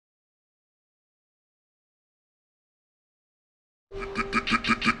They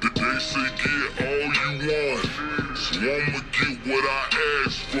say get all you want, so I'ma get what I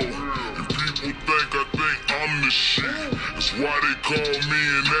asked for. And people think I'm the shit, that's why they call me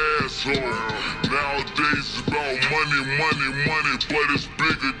an asshole. Nowadays it's about money, money, money, but it's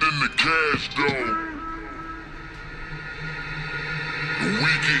bigger than the cash though. And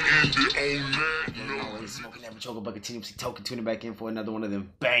we can end it on that. Always smoking that choker, but continuously tuning back in for another one of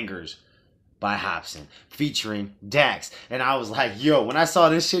them bangers by Hopsin, featuring DAX. And I was like, yo, when I saw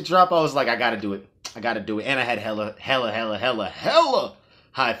this shit drop, I was like, I gotta do it. I gotta do it. And I had hella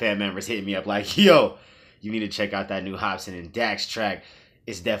high fan members hitting me up like, yo, you need to check out that new Hopsin and DAX track.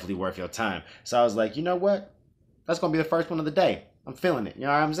 It's definitely worth your time. So I was like, you know what? That's gonna be the first one of the day. I'm feeling it. You know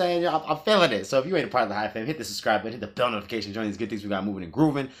what I'm saying? I'm feeling it. So if you ain't a part of the High Fam, hit the subscribe button, hit the bell notification, join these good things we got moving and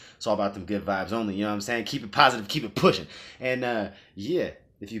grooving. It's all about them good vibes only. You know what I'm saying? Keep it positive, keep it pushing. And yeah.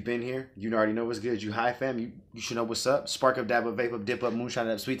 If you've been here, you already know what's good. You High Fam, you should know what's up. Spark up, dab up, vape up, dip up, moonshine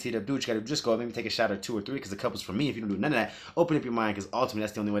up, sweet tea up, do what you gotta do. Just go up, maybe take a shot or 2 or 3, because the cup is for me. If you don't do none of that, open up your mind, because ultimately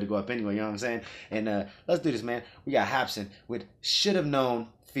that's the only way to go up anyway, you know what I'm saying? And let's do this, man. We got Hopsin with Should've Known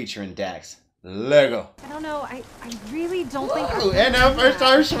featuring DAX. Lego. I don't know, I really don't think I and that first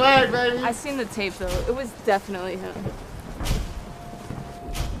time swag, baby. I seen the tape though. It was definitely him.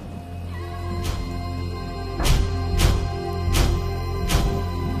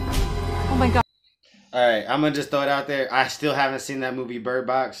 Oh my god. Alright, I'm gonna just throw it out there. I still haven't seen that movie Bird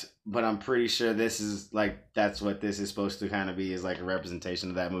Box, but I'm pretty sure this is like, that's what this is supposed to kind of be, is like a representation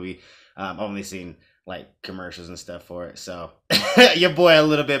of that movie. I've only seen like commercials and stuff for it, so your boy a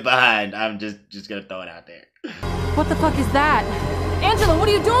little bit behind. I'm just gonna throw it out there. What the fuck is that? Angela, what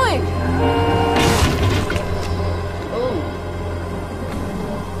are you doing? Oh.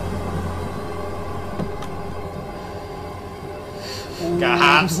 Got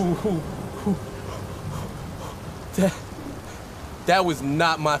hops. That was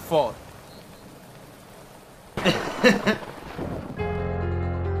not my fault.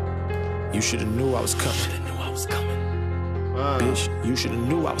 You should have knew I was coming. Bitch, you should have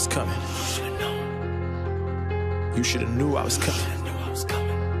knew I was coming. You should have knew I was coming.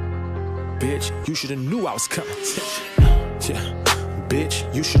 Bitch, you should have knew I was coming. Yeah. Bitch,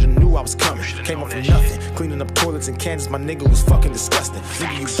 you should have knew I was coming. Came up from nothing, cleaning up toilets and cans. My nigga was fucking disgusting.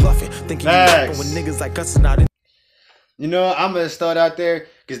 Nigga, you bluffing, thinking you rapping when niggas like us are not in. You know, I'm gonna start out there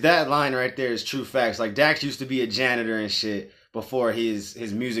because that line right there is true facts. Like DAX used to be a janitor and shit before his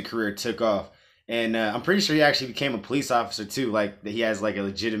music career took off, and I'm pretty sure he actually became a police officer too. Like he has like a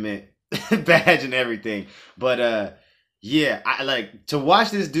legitimate badge and everything. But yeah, I like to watch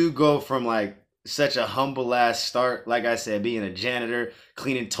this dude go from like such a humble ass start, like I said, being a janitor,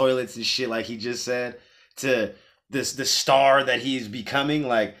 cleaning toilets and shit, like he just said, to the star that he's becoming,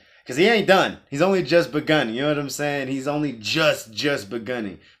 like. Because he ain't done. He's only just begun. You know what I'm saying? He's only just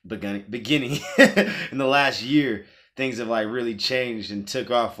beginning. In the last year, things have like really changed and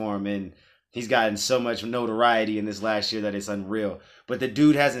took off for him. And he's gotten so much notoriety in this last year that it's unreal. But the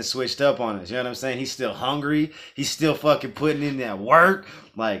dude hasn't switched up on us. You know what I'm saying? He's still hungry. He's still fucking putting in that work.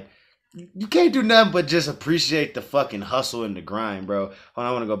 Like, you can't do nothing but just appreciate the fucking hustle and the grind, bro. Hold on,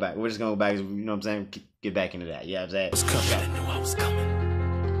 I want to go back. We're just going to go back. You know what I'm saying? Get back into that. Yeah, you know what I'm saying?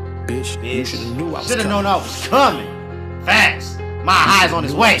 Bitch, you should have knew I was coming. Should have known I was coming. Facts. My eyes on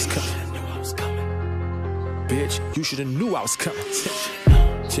his way. Bitch, you should have knew I was coming.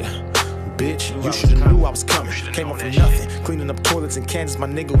 Yeah. Bitch, you should have knew I was coming. Came up from nothing, cleaning up toilets and cans. My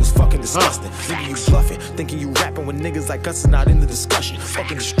nigga was fucking disgusting. Nigga, you bluffing, thinking you rapping when niggas like us are not in the discussion.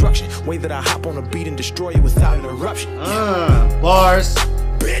 Fucking destruction. Way that I hop on a beat and destroy it without interruption. Bars.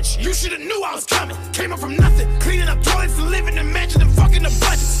 Bitch, you should have knew I was coming. Came up from nothing, cleaning up toilets and living in mansions and fucking the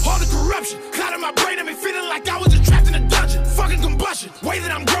budget. All the corruption, clouding my brain, I me feeling like I was just trapped in a dungeon. Fucking combustion, way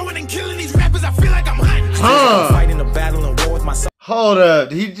that I'm growing and killing these rappers, I feel like I'm hunting. Fighting a battle and war with myself. Hold up,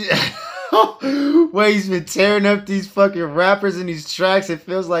 wait, he's been tearing up these fucking rappers in these tracks. It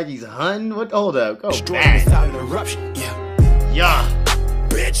feels like he's hunting. What? Hold up, go back. Without interruption, yeah.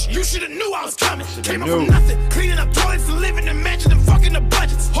 Bitch, you should have knew I was coming. Came up from nothing, cleaning up toilets and living in mansions and fucking the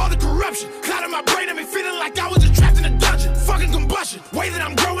budgets. All the corruption, clouding my brain, I me feeling like I was just trapped in a dungeon. Fucking combustion, way that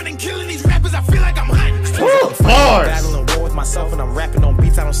I'm growing and killing these rappers, I feel like I'm hunting. Battling war with myself and I'm rapping on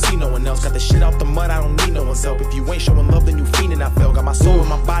beats, I don't see no one else. Got the shit out the mud, I don't need no one's help. If you ain't showing love, then you fiending, I feel. Got my soul in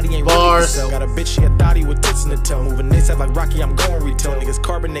my body, ain't really sell. Got a bitch, she a thotty with tits in the tail. Moving they said like Rocky, I'm going retail. Niggas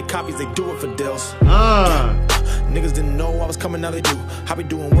carbonate copies, they do it for deals. Niggas didn't know I was coming, now they do. I be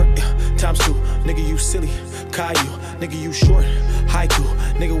doing work, times 2. Nigga, you silly, Caillou. Nigga, you short, haiku.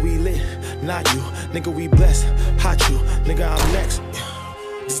 Nigga, we lit, not you. Nigga, we blessed, hot you. Nigga, I'm next.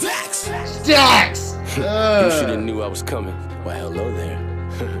 DAX! DAX! You should have knew I was coming. Well, hello there.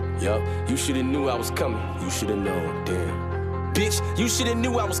 Yup, you should've knew I was coming. You should've known, damn. Bitch, you should've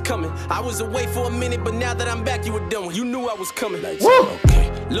knew I was coming. I was away for a minute, but now that I'm back, you were done. You knew I was coming. Like,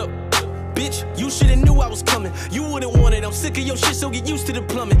 okay, look. Bitch, you should've knew I was coming. You wouldn't want it. I'm sick of your shit, so get used to the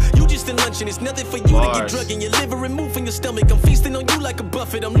plumbing. You just a luncheon. It's nothing for you to get drug in your liver removed from your stomach. I'm feasting on you like a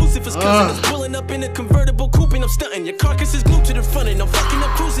buffet. I'm Lucifer's cousin. I'm pulling up in a convertible coupe and I'm stunting. Your carcass is glued to the front and I'm fucking up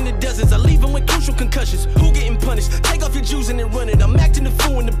cruising the dozens. I leave them with crucial concussions. Who getting punished? Take off your juice and then run it. I'm acting the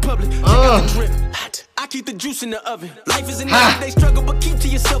fool in the public. Check out the drip. Hot. I keep the juice in the oven. Life is an everyday struggle, but keep to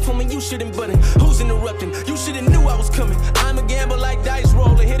yourself, homie. You shouldn't button. Who's interrupting? You should've knew I was coming. I'm a gambler like dice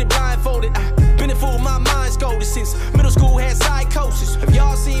roller. Hit it blindfolded. Been a fool, my mind scolded since middle school, had psychosis. If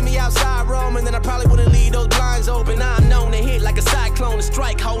y'all see me outside roaming, then I probably wouldn't leave those blinds open. I'm known to hit like a cyclone and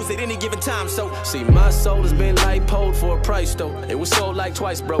strike hoes at any given time. So, see, my soul has been lipoed for a price, though. It was sold like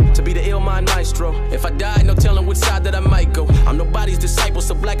twice, bro, to be the ill mind maestro. If I died, no telling which side that I might go. I'm nobody's disciple,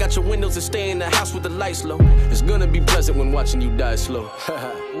 so black out your windows and stay in the house with the lights low. It's gonna be pleasant when watching you die slow.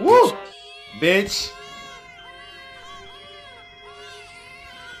 Woo! Bitch.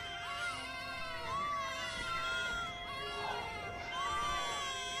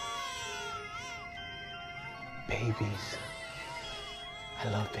 Babies. I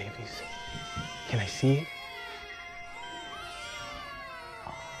love babies. Can I see it?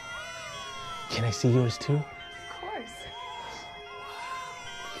 Can I see yours too? Of course.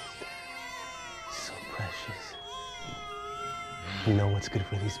 So precious. You know what's good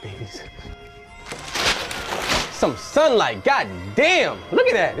for these babies? Some sunlight, god damn! Look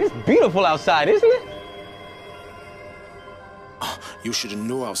at that, it's beautiful outside, isn't it? You should've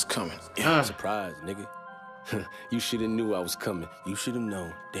knew I was coming. Yeah, I'm surprised, nigga. You should've knew I was coming. You should've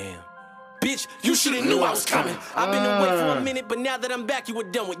known, damn. Bitch, you should've knew I was coming. I've been away for a minute, but now that I'm back, you were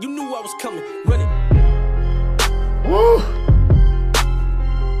done with. You knew I was coming. Run it. Woo!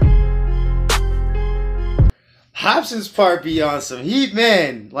 Hopsin's part be on some heat,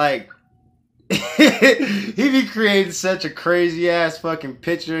 man. Like, he be creating such a crazy ass fucking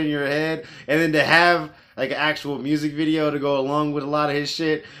picture in your head, and then to have like an actual music video to go along with a lot of his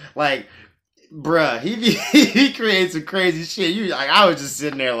shit, like, bruh, he creates some crazy shit. You like, I was just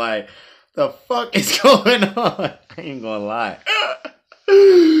sitting there like, the fuck is going on? I ain't gonna lie.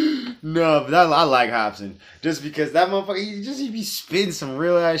 No, but I like Hopsin just because that motherfucker, he be spitting some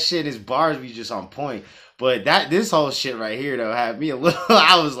real ass shit. His bars be just on point. But this whole shit right here though had me a little.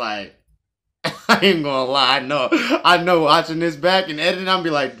 I was like, I ain't gonna lie. I know. Watching this back and editing, I'll be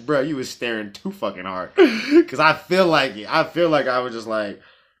like, bro, you was staring too fucking hard. Cause I feel like it. I feel like I was just like,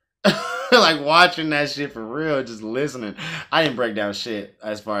 like watching that shit for real, just listening. I didn't break down shit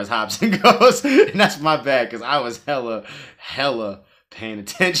as far as Hopsin goes, and that's my bad because I was hella paying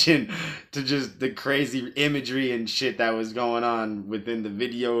attention to just the crazy imagery and shit that was going on within the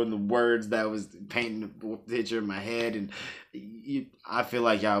video and the words that was painting the picture in my head, and I feel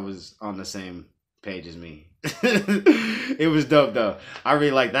like y'all was on the same page as me. It was dope though. I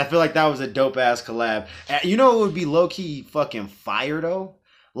really like that. I feel like that was a dope ass collab. You know, it would be low key fucking fire though.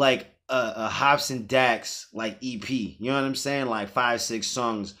 Like a Hopsin DAX like EP, you know what I'm saying? Like 5-6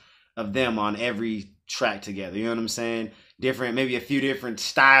 songs of them on every track together. You know what I'm saying? Different, maybe a few different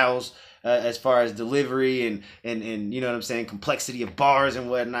styles as far as delivery and you know what I'm saying, complexity of bars and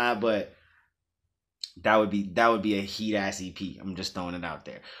whatnot. But that would be a heat ass EP. I'm just throwing it out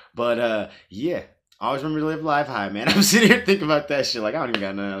there. But yeah. I always remember to live life high, man. I'm sitting here thinking about that shit. Like, I don't even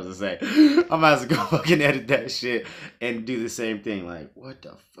got nothing else to say. I might as well go fucking edit that shit and do the same thing. Like, what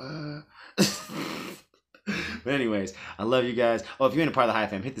the fuck? But anyways, I love you guys. Oh, if you're in a part of the High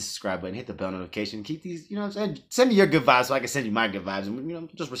Fam, hit the subscribe button, hit the bell notification. Keep these, you know what I'm saying? Send me your good vibes so I can send you my good vibes. And, you know,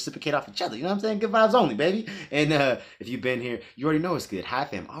 just reciprocate off each other. You know what I'm saying? Good vibes only, baby. And if you've been here, you already know it's good. High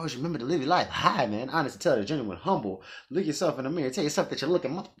Fam, always remember to live your life high, man. Honest, intelligent, genuine, humble. Look yourself in the mirror. Tell yourself that you're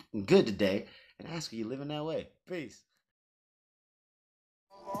looking good today. And ask, are you living that way? Peace.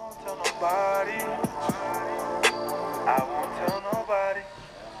 I won't tell nobody. I won't tell nobody.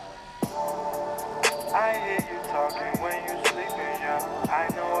 I hear you talking when you sleeping, yeah. I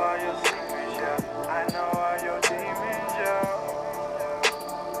know all your secrets, yeah. I know all your demons, yeah.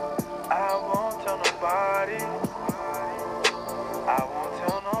 I won't tell nobody. I won't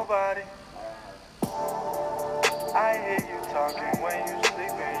tell nobody. I hear you talking when you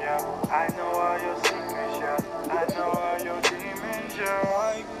sleeping, yeah. I know all your secrets, yeah. I know all your demons, yeah.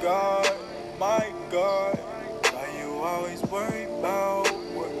 My God, why you always worry about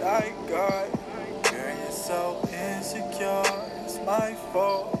what I got? You're so insecure, it's my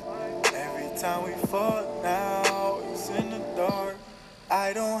fault. Every time we fall now, it's in the dark.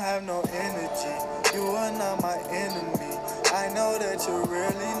 I don't have no energy, you are not my enemy. I know that you're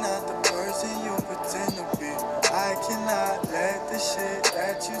really not the person you pretend to be. I cannot let the shit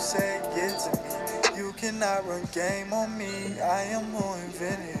that you say get to me. You cannot run game on me. I am more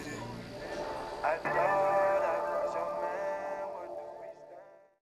inventive.